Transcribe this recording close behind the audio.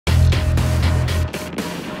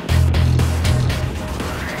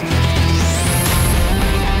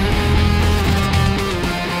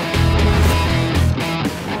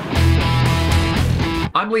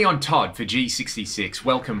Leon Todd for G66.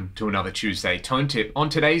 Welcome to another Tuesday Tone Tip. On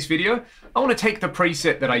today's video, I want to take the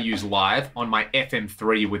preset that I use live on my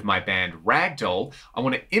FM3 with my band Ragdoll. I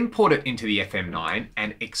want to import it into the FM9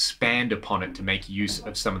 and expand upon it to make use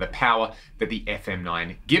of some of the power that the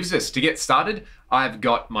FM9 gives us. To get started, I've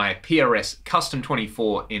got my PRS Custom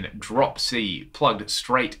 24 in Drop C plugged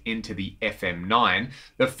straight into the FM9.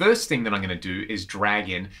 The first thing that I'm going to do is drag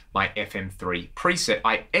in my FM3 preset.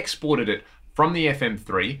 I exported it from the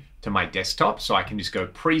FM3 to my desktop, so I can just go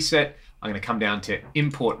preset. I'm going to come down to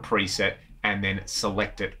import preset and then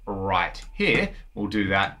select it right here. We'll do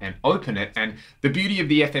that and open it. And the beauty of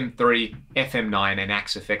the FM3, FM9 and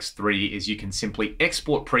Axe FX3 is you can simply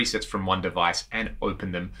export presets from one device and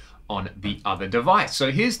open them on the other device.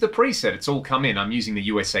 So here's the preset. It's all come in. I'm using the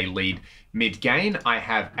USA lead mid gain. I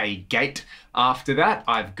have a gate after that.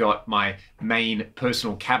 I've got my main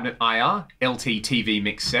personal cabinet IR, LT TV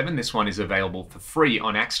Mix 7. This one is available for free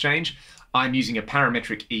on Exchange. I'm using a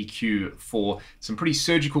parametric EQ for some pretty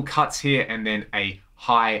surgical cuts here, and then a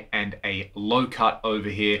high and a low cut over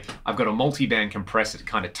here. I've got a multi-band compressor to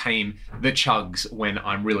kind of tame the chugs when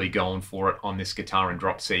I'm really going for it on this guitar in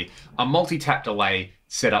Drop C. A multi-tap delay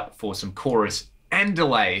set up for some chorus and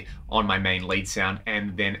delay on my main lead sound,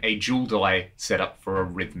 and then a dual delay set up for a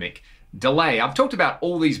rhythmic delay. I've talked about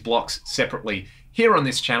all these blocks separately here on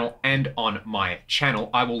this channel and on my channel.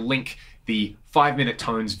 I will link the 5-minute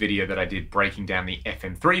tones video that I did breaking down the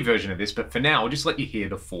FM3 version of this, but for now, I'll just let you hear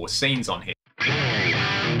the 4 scenes on here.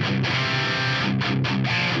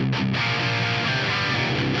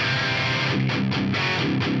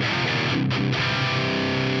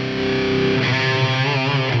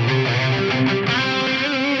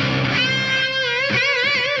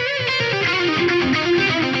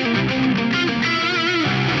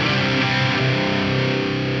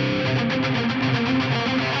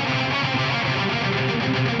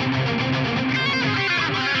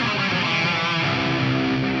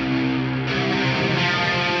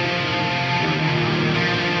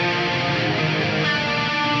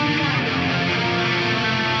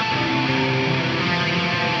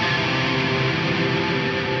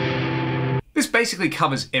 This basically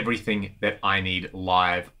covers everything that I need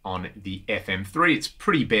live on the FM3. It's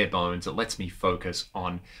pretty bare bones. It lets me focus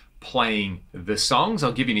on playing the songs.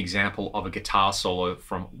 I'll give you an example of a guitar solo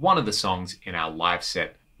from one of the songs in our live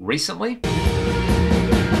set recently.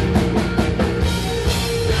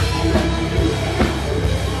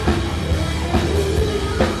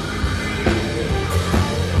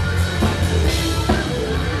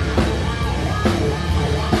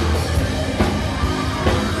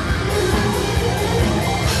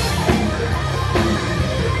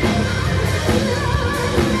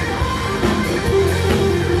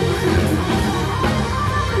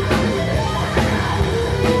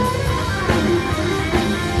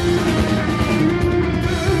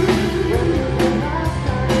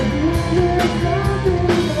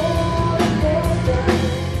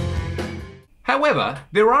 However,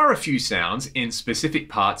 there are a few sounds in specific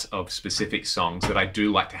parts of specific songs that I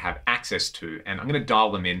do like to have access to, and I'm going to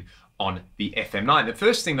dial them in on the FM9. The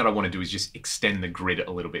first thing that I want to do is just extend the grid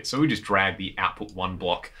a little bit. So we just drag the output 1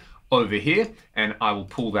 block over here, and I will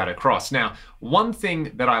pull that across. Now, one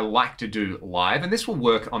thing that I like to do live, and this will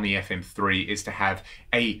work on the FM3, is to have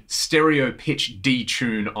a stereo pitch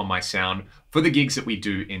detune on my sound. For the gigs that we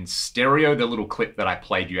do in stereo, the little clip that I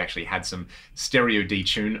played, you actually had some stereo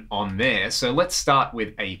detune on there. So let's start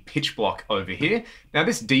with a pitch block over here. Now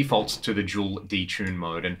this defaults to the dual detune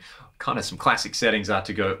mode, and kind of some classic settings are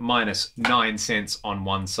to go -9 cents on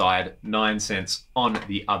one side, 9 cents on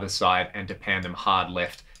the other side, and to pan them hard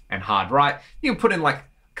left and hard right. You can put in like a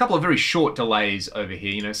couple of very short delays over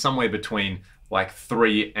here, you know, somewhere between like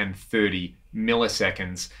 3 and 30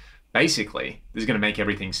 milliseconds. Basically, this is going to make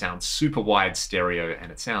everything sound super wide stereo, and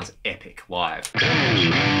it sounds epic live.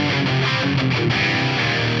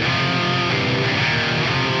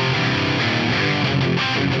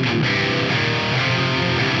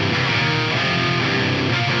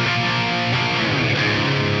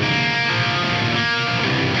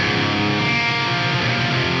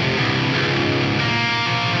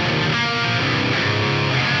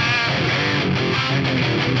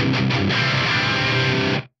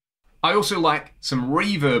 I also like some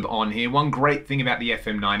reverb on here. One great thing about the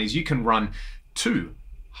FM9 is you can run 2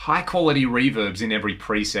 high quality reverbs in every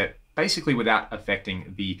preset, basically without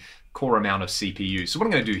affecting the core amount of CPU. So what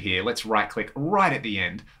I'm going to do here, let's right click right at the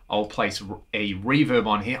end. I'll place a reverb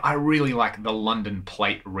on here. I really like the London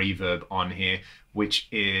plate reverb on here, which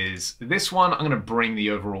is this one. I'm going to bring the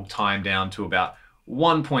overall time down to about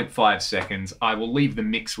 1.5 seconds. I will leave the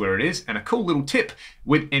mix where it is. And a cool little tip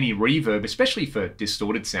with any reverb, especially for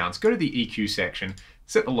distorted sounds, go to the EQ section,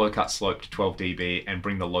 set the low cut slope to 12 dB and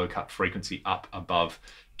bring the low cut frequency up above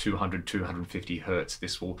 200, 250 Hertz.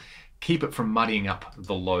 This will keep it from muddying up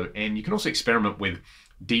the low end. You can also experiment with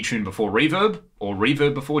detune before reverb or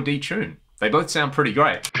reverb before detune. They both sound pretty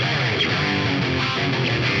great.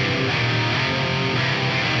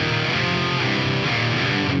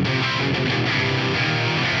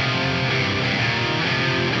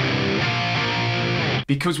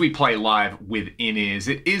 Because we play live with in-ears,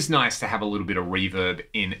 it is nice to have a little bit of reverb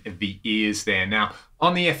in the ears there. Now,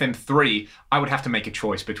 on the FM3, I would have to make a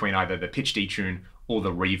choice between either the pitch detune or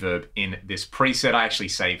the reverb in this preset. I actually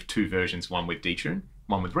saved two versions, one with detune,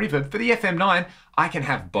 one with reverb. For the FM9, I can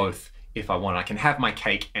have both if I want. I can have my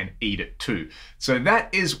cake and eat it too. So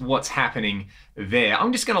that is what's happening there.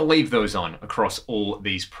 I'm just gonna leave those on across all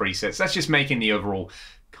these presets. That's just making the overall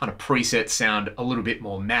kind of preset sound a little bit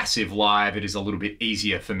more massive live. It is a little bit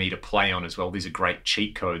easier for me to play on as well. These are great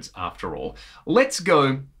cheat codes after all. Let's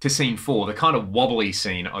go to scene 4, the kind of wobbly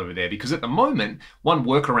scene over there, because at the moment, one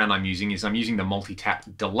workaround I'm using is I'm using the multi-tap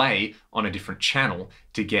delay on a different channel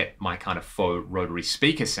to get my kind of faux rotary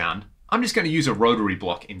speaker sound. I'm just going to use a rotary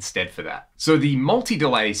block instead for that. So the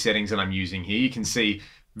multi-delay settings that I'm using here, you can see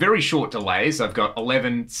very short delays. I've got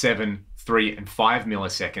 11, 7, 3 and 5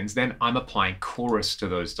 milliseconds. Then I'm applying chorus to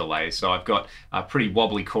those delays. So I've got a pretty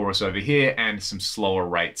wobbly chorus over here and some slower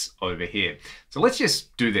rates over here. So let's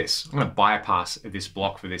just do this. I'm going to bypass this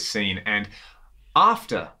block for this scene. And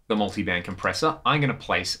after the multiband compressor, I'm going to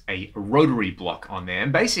place a rotary block on there.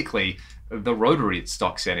 And basically the rotary at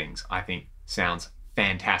stock settings, I think sounds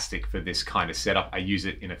fantastic for this kind of setup. I use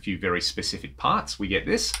it in a few very specific parts. We get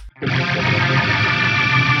this.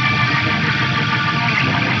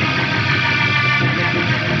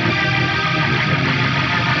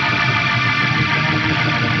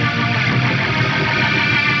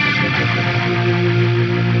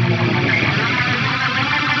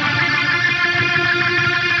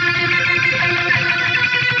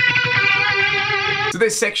 So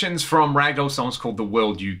there's sections from Ragdoll songs called The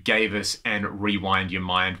World You Gave Us and Rewind Your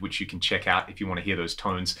Mind, which you can check out if you want to hear those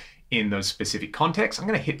tones in those specific contexts. I'm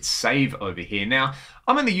going to hit save over here. Now,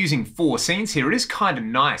 I'm only using 4 scenes here. It is kind of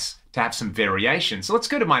nice to have some variation. So let's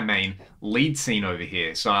go to my main lead scene over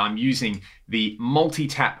here. So I'm using the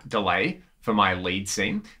multi-tap delay for my lead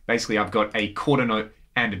scene. Basically, I've got a quarter note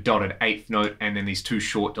and a dotted 8th note, and then these 2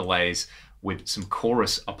 short delays with some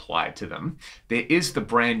chorus applied to them. There is the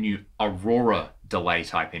brand new Aurora Delay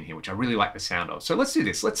type in here, which I really like the sound of. So let's do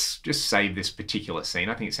this. Let's just save this particular scene.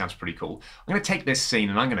 I think it sounds pretty cool. I'm going to take this scene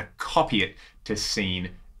and I'm going to copy it to scene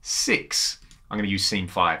 6. I'm going to use scene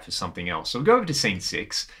 5 for something else. So we'll go over to scene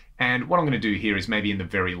 6. And what I'm going to do here is maybe in the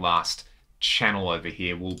very last channel over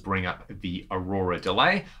here, we'll bring up the Aurora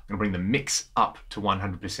Delay. I'm going to bring the mix up to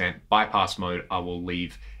 100%. Bypass mode, I will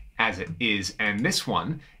leave as it is. And this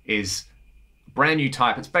one is brand new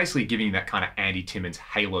type. It's basically giving you that kind of Andy Timmons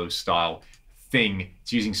Halo style thing.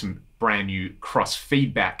 It's using some brand new cross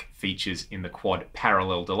feedback features in the quad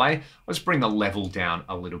parallel delay. Let's bring the level down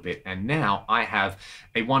a little bit. And now I have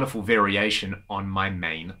a wonderful variation on my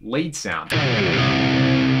main lead sound.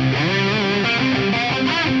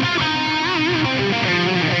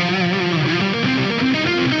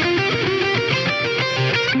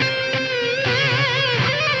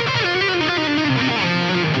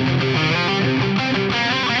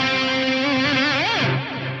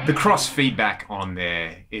 The cross feedback on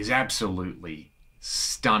there is absolutely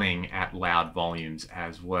stunning at loud volumes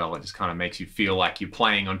as well. It just kind of makes you feel like you're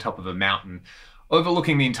playing on top of a mountain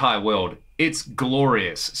overlooking the entire world. It's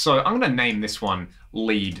glorious. So I'm going to name this one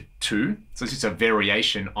Lead 2. So it's just a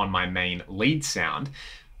variation on my main lead sound.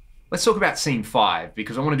 Let's talk about scene 5,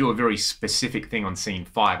 because I want to do a very specific thing on scene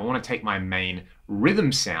 5. I want to take my main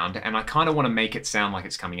rhythm sound and I kind of want to make it sound like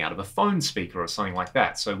it's coming out of a phone speaker or something like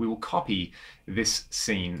that. So we will copy this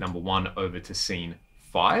scene number 1 over to scene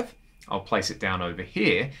 5. I'll place it down over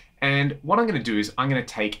here. And what I'm going to do is I'm going to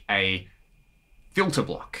take a filter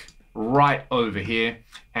block right over here,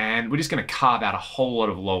 and we're just going to carve out a whole lot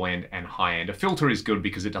of low end and high end. A filter is good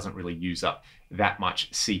because it doesn't really use up that much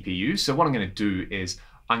CPU. So what I'm going to do is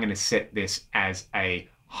I'm going to set this as a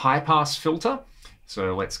high pass filter.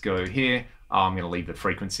 So let's go here. I'm going to leave the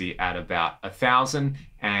frequency at about 1000,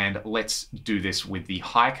 and let's do this with the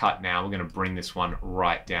high cut now. We're going to bring this one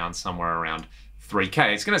right down somewhere around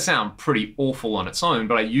 3K. It's going to sound pretty awful on its own,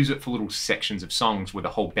 but I use it for little sections of songs where the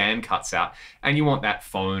whole band cuts out, and you want that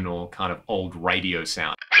phone or kind of old radio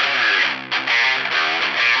sound.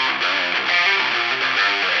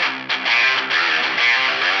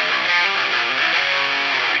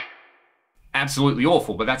 absolutely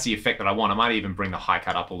awful, but that's the effect that I want. I might even bring the high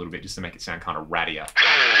cut up a little bit just to make it sound kind of rattier.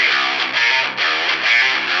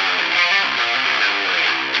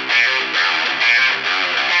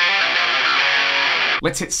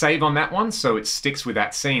 Let's hit save on that one so it sticks with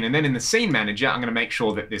that scene. And then in the scene manager, I'm gonna make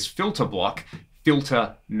sure that this filter block,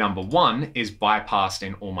 filter number 1, is bypassed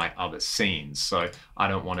in all my other scenes. So I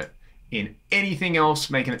don't want it in anything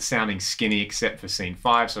else, making it sounding skinny except for scene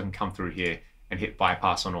 5. So I can come through here and hit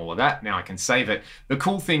bypass on all of that. Now I can save it. The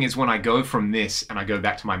cool thing is when I go from this and I go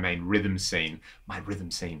back to my main rhythm scene, my rhythm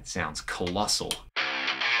scene sounds colossal.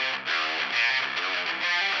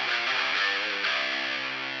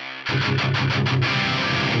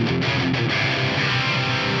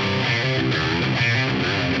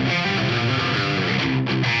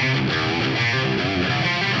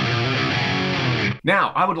 Now,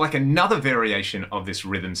 I would like another variation of this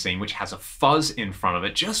rhythm scene which has a fuzz in front of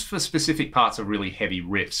it just for specific parts of really heavy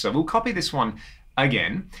riffs. So we'll copy this one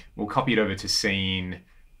again. We'll copy it over to scene,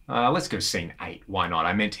 let's go scene 8, why not?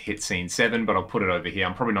 I meant to hit scene 7, but I'll put it over here.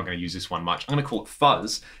 I'm probably not gonna use this one much. I'm gonna call it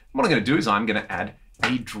Fuzz. What I'm gonna do is I'm gonna add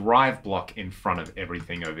a drive block in front of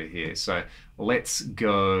everything over here. So let's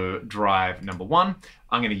go drive number 1.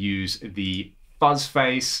 I'm gonna use the fuzz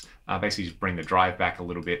face, basically just bring the drive back a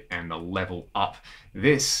little bit and the level up.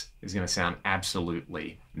 This is gonna sound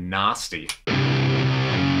absolutely nasty.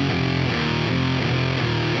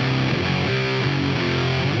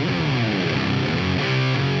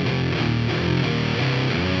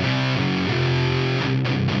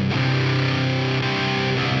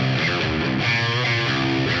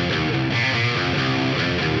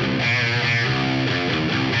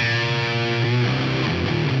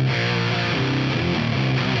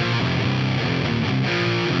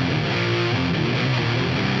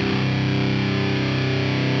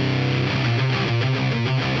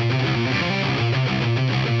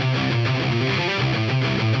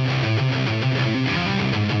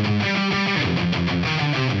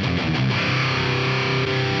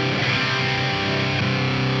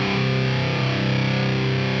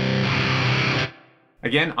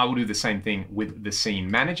 Again, I will do the same thing with the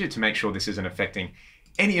scene manager to make sure this isn't affecting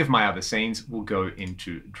any of my other scenes. Will go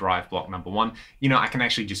into drive block number 1. You know, I can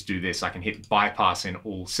actually just do this. I can hit bypass in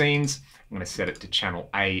all scenes. I'm going to set it to channel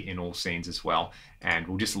A in all scenes as well, and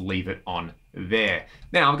we'll just leave it on there.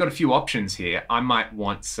 Now, I've got a few options here. I might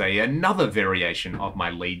want, say, another variation of my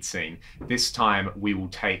lead scene. This time we will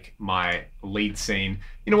take my lead scene.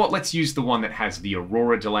 You know what? Let's use the one that has the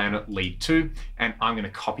Aurora Delay on it, lead 2, and I'm going to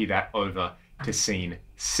copy that over to scene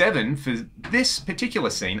 7. For this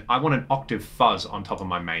particular scene, I want an octave fuzz on top of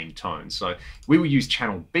my main tone. So we will use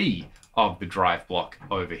channel B of the drive block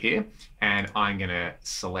over here, and I'm gonna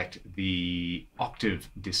select the octave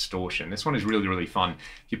distortion. This one is really, really fun.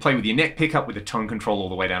 If you play with your neck pickup with the tone control all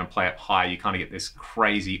the way down and play up high, you kind of get this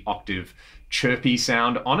crazy octave chirpy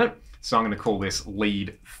sound on it. So I'm going to call this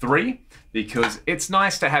lead 3 because it's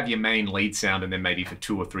nice to have your main lead sound and then maybe for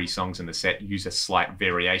 2 or 3 songs in the set use a slight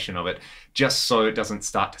variation of it just so it doesn't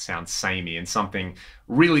start to sound samey, and something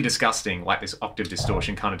really disgusting like this octave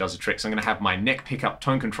distortion kind of does a trick. So I'm going to have my neck pickup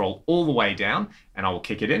tone control all the way down and I will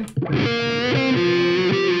kick it in.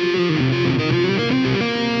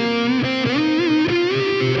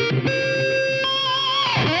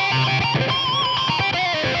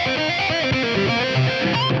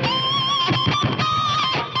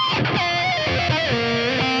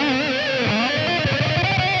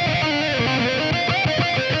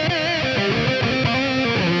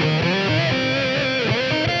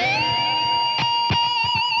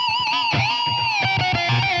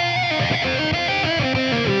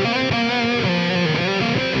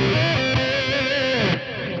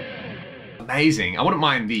 Amazing. I wouldn't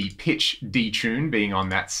mind the pitch detune being on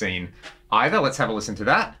that scene either. Let's have a listen to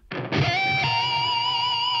that.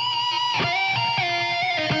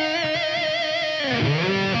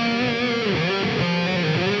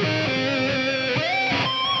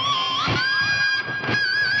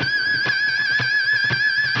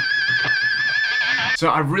 So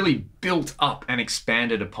I really built up and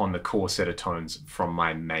expanded upon the core set of tones from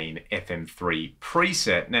my main FM3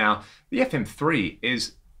 preset. Now, the FM3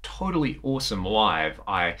 is totally awesome live.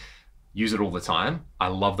 I use it all the time. I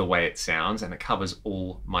love the way it sounds and it covers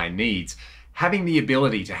all my needs. Having the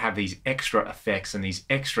ability to have these extra effects and these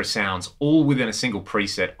extra sounds all within a single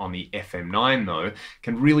preset on the FM9 though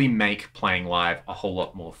can really make playing live a whole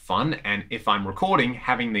lot more fun. And if I'm recording,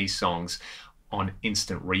 having these songs on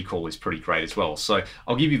instant recall is pretty great as well. So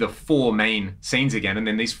I'll give you the 4 main scenes again and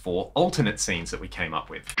then these 4 alternate scenes that we came up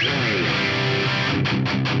with.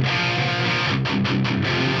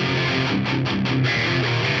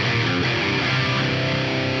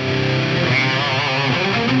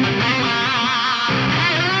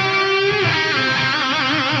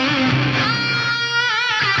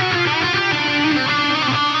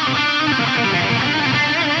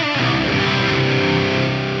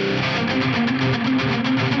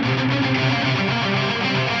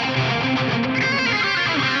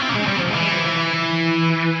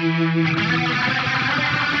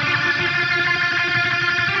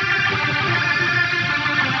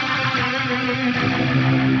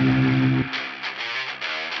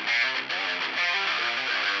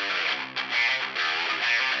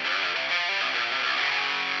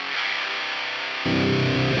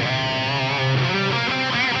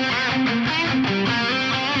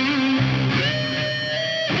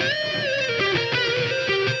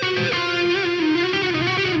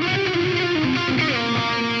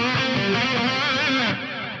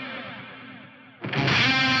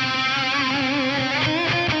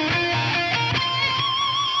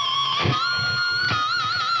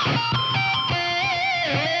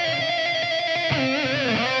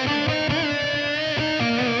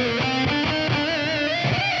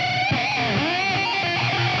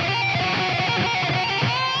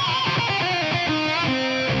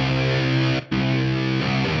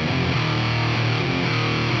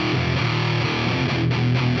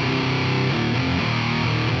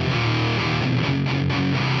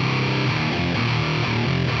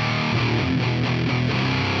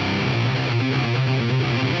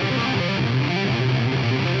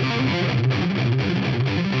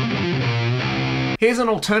 Here's an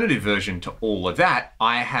alternative version to all of that.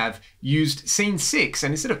 I have used Scene 6,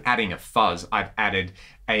 and instead of adding a fuzz, I've added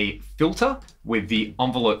a filter with the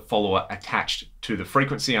envelope follower attached to the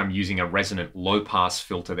frequency. I'm using a resonant low pass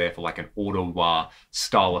filter there for like an auto wah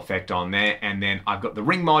style effect on there. And then I've got the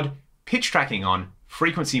ring mod, pitch tracking on,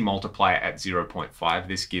 frequency multiplier at 0.5.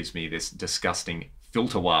 This gives me this disgusting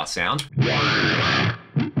filter wah sound.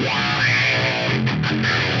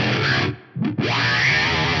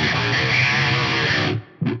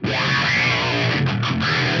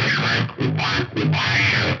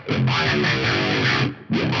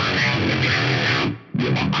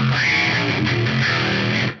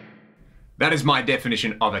 That is my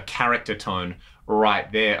definition of a character tone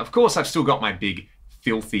right there. Of course, I've still got my big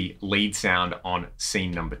filthy lead sound on scene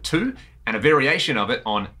number 2 and a variation of it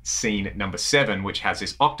on scene number 7, which has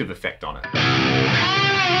this octave effect on it.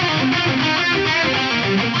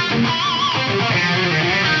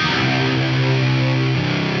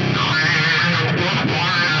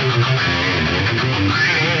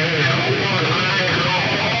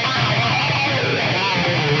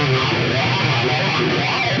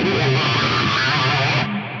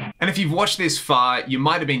 And if you've watched this far, you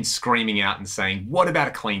might have been screaming out and saying, what about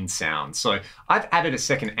a clean sound? So I've added a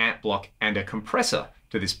second amp block and a compressor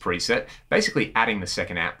to this preset. Basically adding the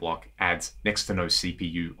second amp block adds next to no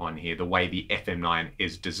CPU on here. The way the FM9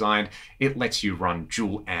 is designed, it lets you run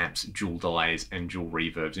dual amps, dual delays, and dual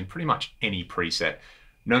reverbs in pretty much any preset,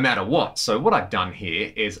 no matter what. So what I've done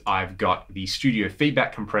here is I've got the studio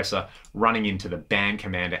feedback compressor running into the band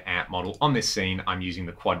commander amp model. On this scene, I'm using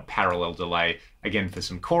the quad parallel delay. Again, for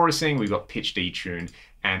some chorusing, we've got pitch detune,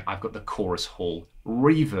 and I've got the chorus hall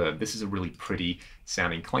reverb. This is a really pretty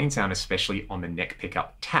sounding clean sound, especially on the neck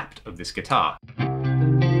pickup tapped of this guitar.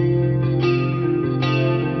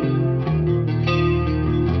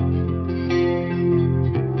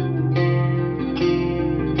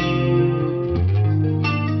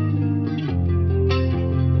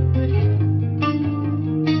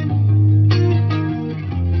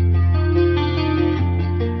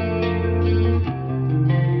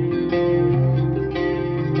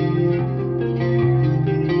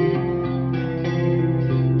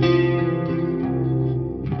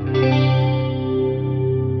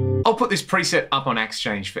 I'll put this preset up on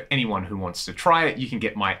Exchange for anyone who wants to try it. You can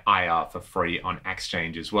get my IR for free on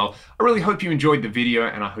Exchange as well. I really hope you enjoyed the video,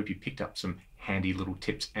 and I hope you picked up some handy little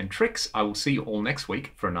tips and tricks. I will see you all next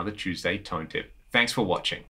week for another Tuesday Tone Tip. Thanks for watching.